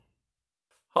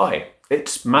Hi,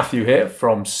 it's Matthew here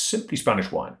from Simply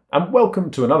Spanish Wine, and welcome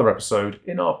to another episode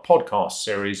in our podcast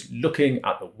series looking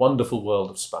at the wonderful world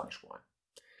of Spanish wine.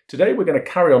 Today we're going to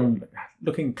carry on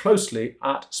looking closely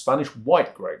at Spanish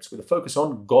white grapes with a focus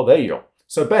on Godello.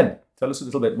 So Ben, tell us a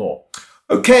little bit more.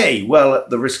 Okay, well, at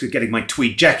the risk of getting my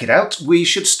tweed jacket out, we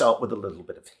should start with a little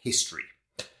bit of history.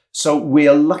 So we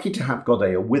are lucky to have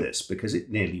Godello with us because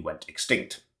it nearly went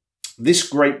extinct. This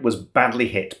grape was badly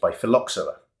hit by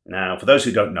phylloxera. Now, for those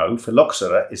who don't know,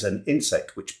 phylloxera is an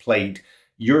insect which plagued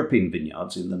European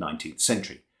vineyards in the 19th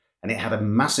century, and it had a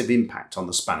massive impact on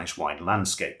the Spanish wine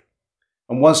landscape.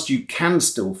 And whilst you can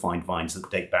still find vines that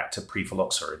date back to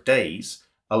pre-phylloxera days,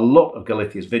 a lot of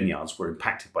Galicia's vineyards were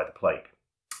impacted by the plague.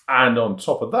 And on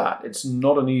top of that, it's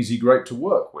not an easy grape to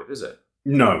work with, is it?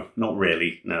 No, not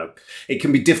really, no. It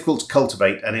can be difficult to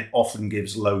cultivate and it often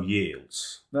gives low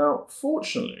yields. Now,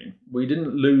 fortunately, we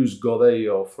didn't lose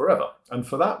Godello forever, and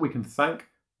for that we can thank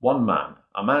one man,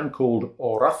 a man called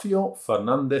Horacio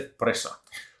Fernández Presa.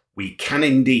 We can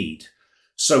indeed.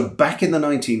 So back in the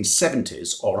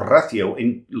 1970s,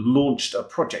 Horacio launched a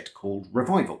project called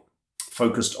Revival,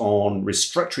 focused on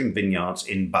restructuring vineyards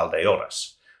in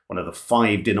Valdeorras, one of the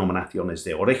 5 denominaciones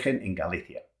de origen in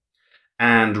Galicia,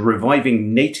 and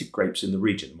reviving native grapes in the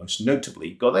region, most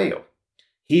notably Godello.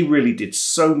 He really did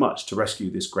so much to rescue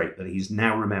this grape that he's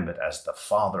now remembered as the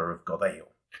father of Godello.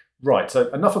 Right, so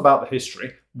enough about the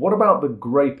history. What about the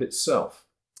grape itself?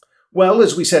 Well,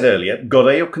 as we said earlier,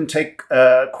 Godello can take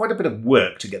quite a bit of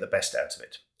work to get the best out of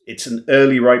it. It's an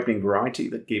early ripening variety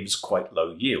that gives quite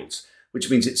low yields, which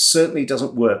means it certainly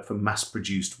doesn't work for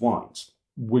mass-produced wines.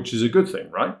 Which is a good thing,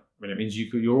 right? I mean, it means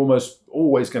you're almost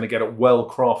always going to get a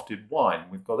well-crafted wine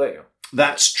with Godello.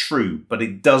 That's true, but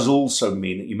it does also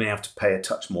mean that you may have to pay a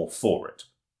touch more for it.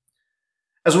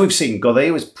 As we've seen,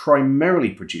 Godello is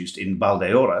primarily produced in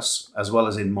Valdeorras, as well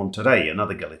as in Monterrey,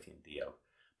 another Galician DO.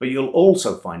 But you'll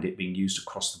also find it being used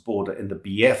across the border in the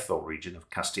Bierzo region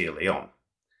of Castilla y León.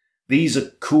 These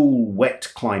are cool,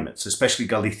 wet climates, especially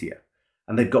Galicia,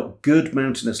 and they've got good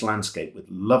mountainous landscape with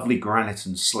lovely granite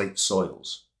and slate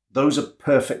soils. Those are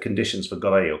perfect conditions for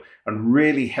Godello and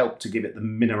really help to give it the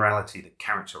minerality that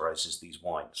characterises these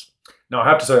wines. Now, I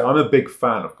have to say, I'm a big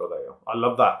fan of Godello. I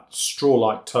love that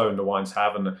straw-like tone the wines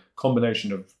have and the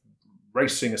combination of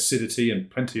racing acidity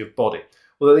and plenty of body,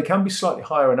 although they can be slightly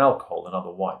higher in alcohol than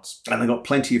other wines. And they've got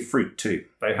plenty of fruit too.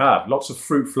 They have, lots of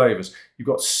fruit flavours. You've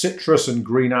got citrus and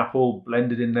green apple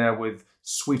blended in there with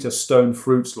sweeter stone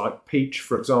fruits like peach,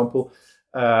 for example.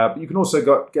 But you can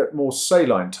also get more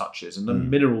saline touches and the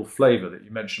mineral flavour that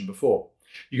you mentioned before.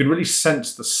 You can really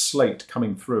sense the slate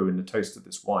coming through in the taste of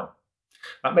this wine.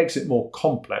 That makes it more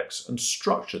complex and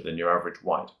structured than your average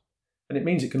white. And it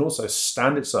means it can also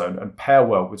stand its own and pair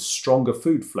well with stronger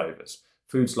food flavours.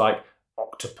 Foods like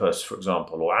octopus, for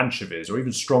example, or anchovies, or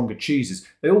even stronger cheeses.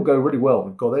 They all go really well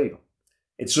with Godello.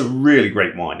 It's a really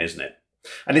great wine, isn't it?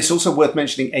 And it's also worth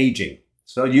mentioning aging.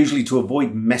 So usually to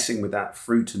avoid messing with that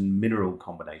fruit and mineral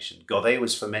combination, Godello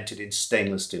is fermented in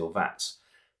stainless steel vats,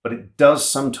 but it does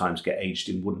sometimes get aged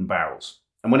in wooden barrels.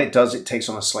 And when it does, it takes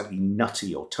on a slightly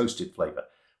nutty or toasted flavour,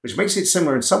 which makes it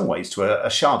similar in some ways to a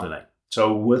Chardonnay,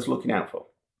 so worth looking out for.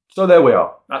 So there we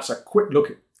are. That's a quick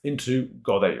look into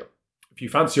Godello. If you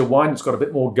fancy a wine that's got a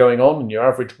bit more going on than your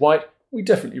average white, we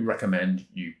definitely recommend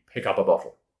you pick up a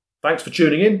bottle. Thanks for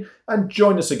tuning in, and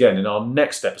join us again in our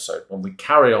next episode when we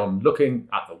carry on looking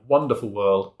at the wonderful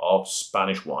world of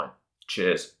Spanish wine.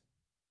 Cheers.